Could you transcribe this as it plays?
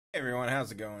Hey everyone, how's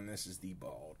it going? This is the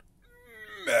Bald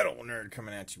Metal Nerd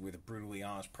coming at you with a brutally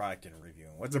honest product and review.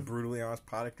 What's a brutally honest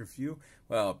product review?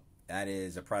 Well, that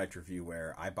is a product review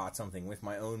where I bought something with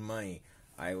my own money.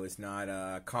 I was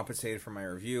not compensated for my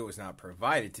review. It was not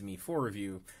provided to me for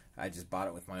review. I just bought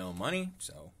it with my own money.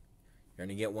 So you're going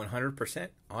to get 100%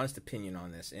 honest opinion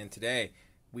on this. And today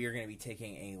we are going to be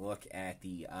taking a look at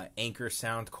the Anker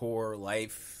Soundcore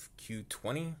Life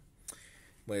Q20.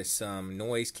 With some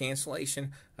noise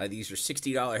cancellation. These are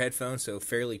 $60 headphones, so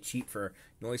fairly cheap for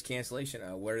noise cancellation.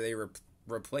 What are they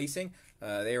replacing?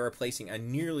 They are replacing a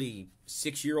nearly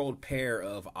 6-year-old pair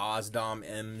of Osdom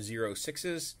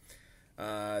M06s.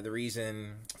 The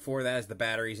reason for that is the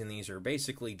batteries in these are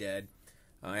basically dead.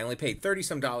 I only paid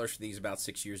 $30-some for these about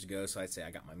 6 years ago, so I'd say I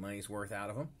got my money's worth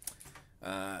out of them.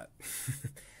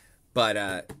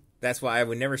 But that's why I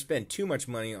would never spend too much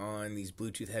money on these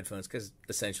Bluetooth headphones because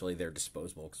essentially they're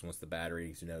disposable. Because once the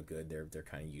batteries are no good, they're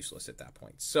kind of useless at that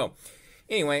point. So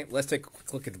anyway, let's take a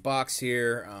quick look at the box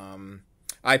here.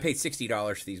 I paid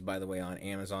 $60 for these, by the way, on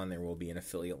Amazon. There will be an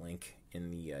affiliate link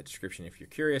in the description if you're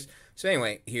curious. So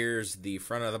anyway, here's the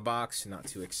front of the box. Not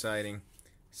too exciting.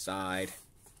 Side,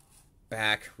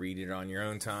 back. Read it on your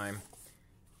own time.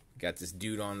 Got this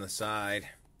dude on the side,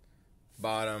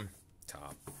 bottom,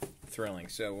 top. Thrilling.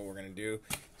 So what we're going to do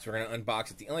is we're going to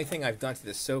unbox it. The only thing I've done to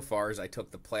this so far is I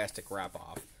took the plastic wrap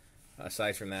off.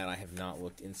 Aside from that, I have not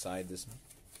looked inside this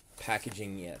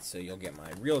packaging yet. So you'll get my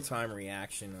real-time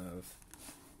reaction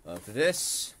of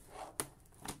this.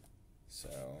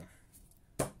 So,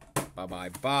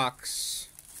 bye-bye box.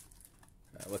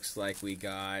 Looks like we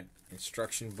got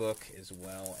instruction book as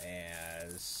well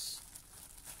as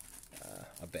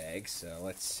a bag. So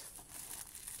let's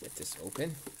get this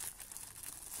open.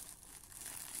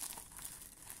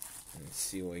 Let's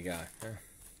see what we got.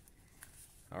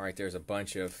 All right, there's a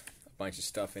bunch of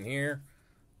stuff in here.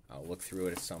 I'll look through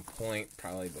it at some point,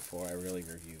 probably before I really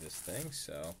review this thing.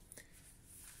 So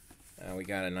we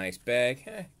got a nice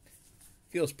bag.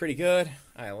 Feels pretty good.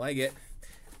 I like it.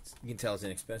 You can tell it's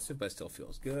inexpensive, but it still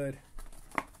feels good.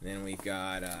 And then we've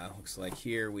got looks like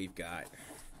here we've got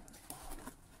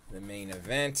the main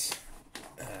event.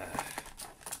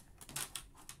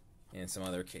 And some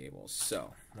other cables.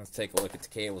 So let's take a look at the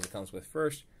cables it comes with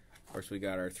first. Of course, we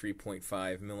got our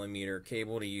 3.5 millimeter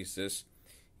cable to use this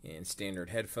in standard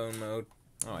headphone mode.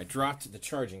 Oh, I dropped the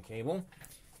charging cable,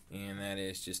 and that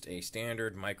is just a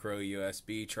standard micro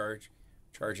USB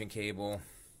charging cable.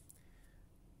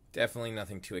 Definitely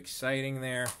nothing too exciting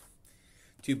there.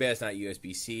 Too bad it's not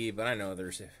USB-C, but I know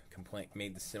there's a complaint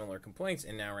made the similar complaints,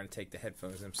 and now we're going to take the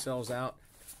headphones themselves out,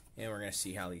 and we're going to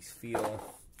see how these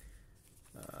feel.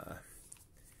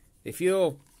 They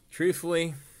feel,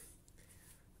 truthfully,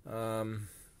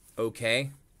 okay.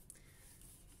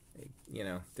 You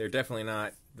know, they're definitely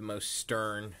not the most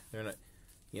stern. They're not,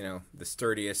 you know, the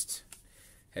sturdiest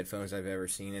headphones I've ever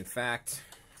seen. In fact,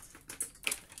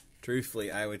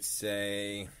 truthfully, I would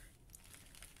say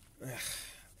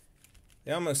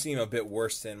they almost seem a bit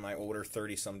worse than my older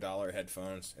 $30-some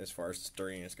headphones as far as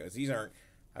sturdiness goes. These aren't,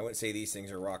 I wouldn't say these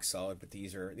things are rock solid, but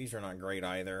these are not great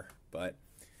either. But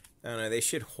I don't know, they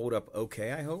should hold up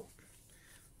okay, I hope.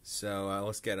 So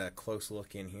let's get a close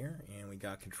look in here. And we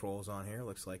got controls on here.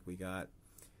 Looks like we got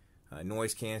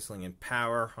noise canceling and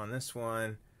power on this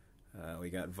one. We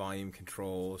got volume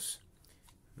controls.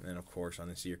 And then, of course, on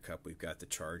this ear cup, we've got the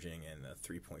charging and the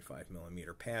 3.5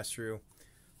 millimeter pass-through.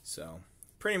 So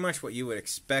pretty much what you would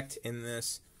expect in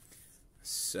this.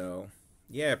 So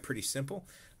yeah, pretty simple.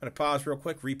 I'm going to pause real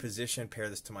quick, reposition, pair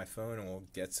this to my phone, and we'll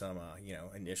get some,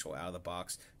 initial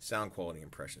out-of-the-box sound quality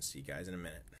impressions. See you guys in a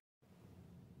minute.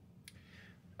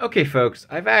 Okay, folks,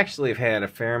 I've actually had a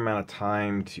fair amount of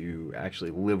time to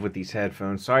actually live with these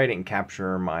headphones. Sorry I didn't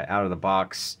capture my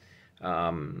out-of-the-box,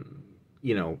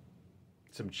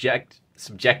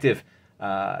 subjective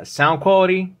sound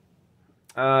quality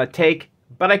take,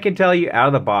 but I can tell you out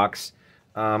of the box,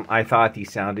 I thought these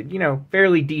sounded,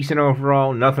 fairly decent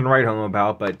overall. Nothing to write home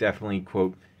about, but definitely,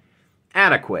 quote,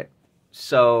 adequate.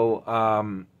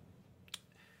 So,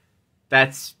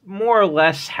 that's more or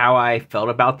less how I felt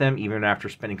about them, even after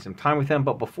spending some time with them.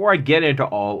 But before I get into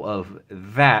all of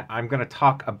that, I'm going to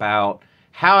talk about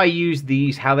how I used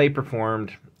these, how they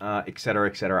performed, etc.,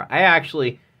 etc. I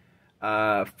actually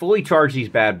fully charged these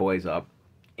bad boys up,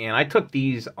 and I took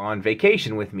these on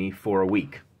vacation with me for a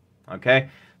week. Okay?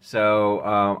 So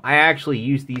I actually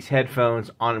used these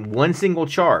headphones on one single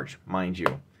charge, mind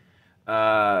you,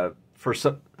 for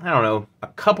some, I don't know,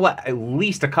 at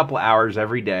least a couple hours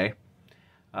every day,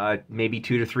 maybe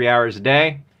 2 to 3 hours a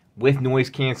day, with noise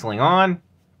canceling on.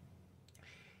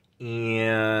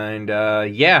 And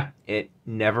yeah, it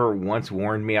never once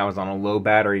warned me I was on a low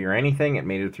battery or anything. It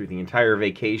made it through the entire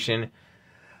vacation,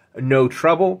 no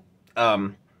trouble.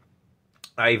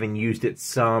 I even used it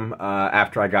some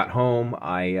after I got home.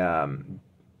 I,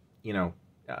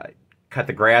 cut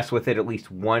the grass with it at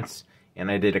least once, and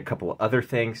I did a couple of other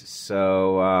things.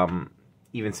 So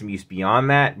even some use beyond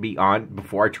that,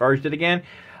 before I charged it again.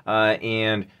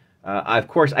 Of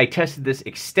course, I tested this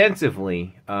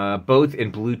extensively, both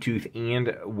in Bluetooth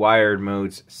and wired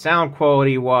modes, sound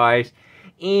quality-wise.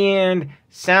 And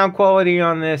sound quality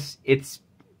on this, it's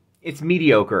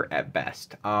mediocre at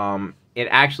best. It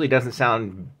actually doesn't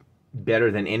sound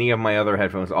better than any of my other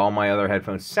headphones. All my other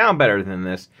headphones sound better than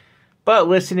this. But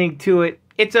listening to it,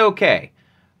 it's okay.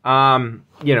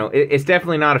 It's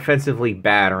definitely not offensively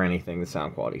bad or anything, the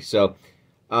sound quality. So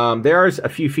there's a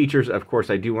few features, of course,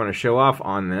 I do want to show off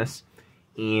on this.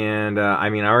 And, I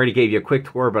already gave you a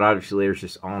quick tour, but obviously there's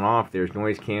just on and off. There's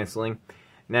noise canceling.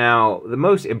 Now, the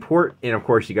most important, and of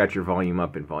course you got your volume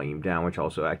up and volume down, which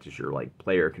also acts as your,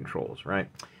 player controls, right?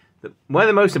 One of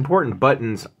the most important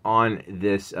buttons on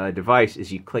this device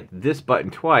is you click this button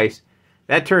twice.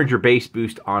 That turns your bass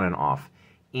boost on and off.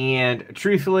 And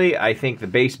truthfully, I think the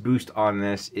bass boost on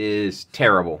this is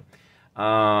terrible.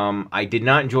 I did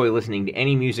not enjoy listening to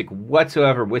any music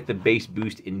whatsoever with the bass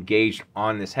boost engaged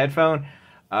on this headphone,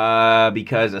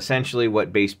 because essentially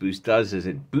what bass boost does is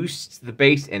it boosts the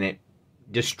bass and it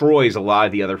destroys a lot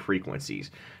of the other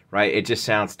frequencies, right? It just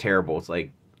sounds terrible. It's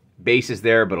like bass is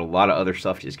there, but a lot of other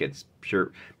stuff just gets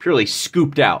purely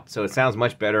scooped out. So it sounds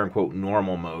much better in, quote,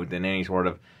 normal mode than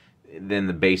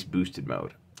the bass boosted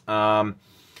mode.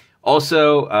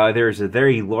 Also, there's a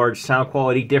very large sound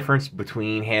quality difference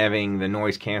between having the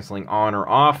noise canceling on or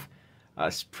off.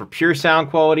 For pure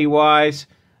sound quality wise,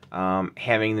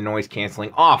 having the noise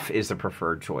canceling off is the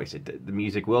preferred choice. The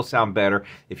music will sound better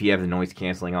if you have the noise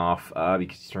canceling off,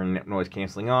 because you turn the noise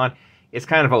canceling on. It's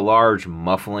kind of a large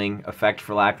muffling effect,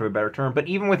 for lack of a better term. But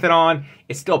even with it on,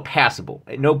 it's still passable.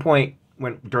 At no point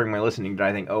during my listening did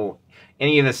I think, oh,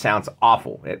 any of this sounds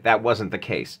awful. That wasn't the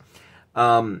case.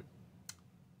 And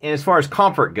as far as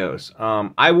comfort goes,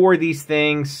 I wore these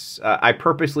things. I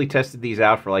purposely tested these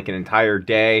out for an entire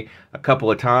day, a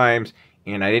couple of times,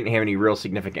 and I didn't have any real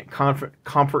significant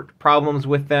comfort problems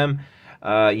with them.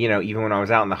 Even when I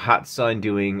was out in the hot sun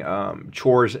doing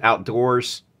chores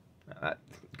outdoors,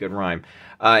 good rhyme.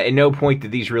 At no point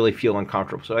did these really feel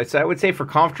uncomfortable. So I would say for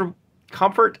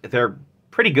comfort, they're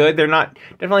pretty good. They're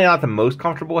definitely not the most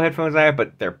comfortable headphones I have,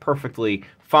 but they're perfectly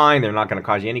fine. They're not going to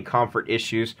cause you any comfort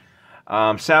issues.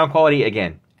 Sound quality,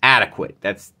 again, adequate.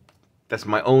 That's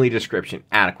my only description.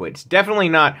 Adequate. It's definitely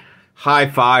not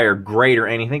hi-fi or great or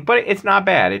anything, but it's not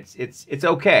bad. It's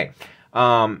okay.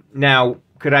 Now,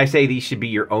 could I say these should be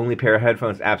your only pair of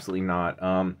headphones? Absolutely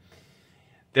not.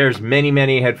 There's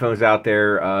many headphones out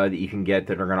there that you can get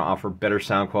that are going to offer better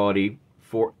sound quality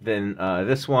than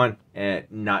this one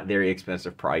at not very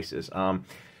expensive prices.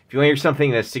 If you want to hear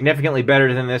something that's significantly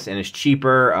better than this and is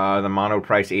cheaper, the mono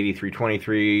price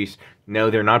 8323s, no,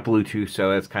 they're not Bluetooth,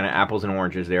 so that's kind of apples and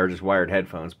oranges. They are just wired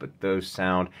headphones, but those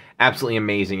sound absolutely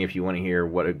amazing. If you want to hear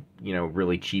what a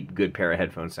really cheap, good pair of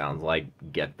headphones sounds like,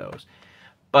 get those.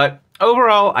 But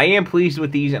overall, I am pleased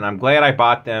with these, and I'm glad I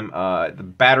bought them. The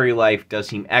battery life does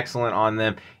seem excellent on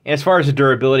them. And as far as the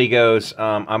durability goes,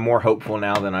 I'm more hopeful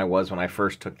now than I was when I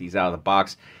first took these out of the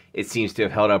box. It seems to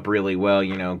have held up really well,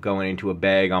 going into a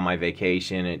bag on my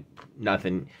vacation.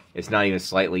 It's not even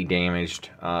slightly damaged.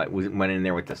 It went in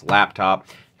there with this laptop,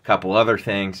 a couple other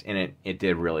things, and it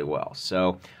did really well.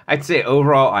 So I'd say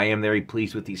overall, I am very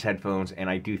pleased with these headphones, and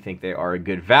I do think they are a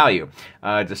good value,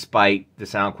 despite the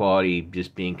sound quality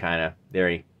just being kind of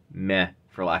very meh,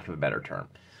 for lack of a better term.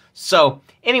 So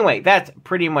anyway, that's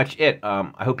pretty much it.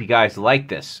 I hope you guys like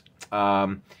this.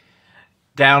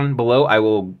 Down below, I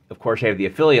will, of course, have the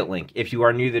affiliate link. If you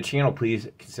are new to the channel, please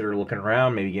consider looking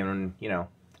around, maybe giving,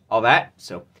 all that.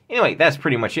 So anyway, that's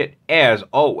pretty much it. As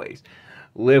always,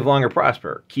 live long and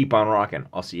prosper. Keep on rocking.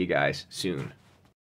 I'll see you guys soon.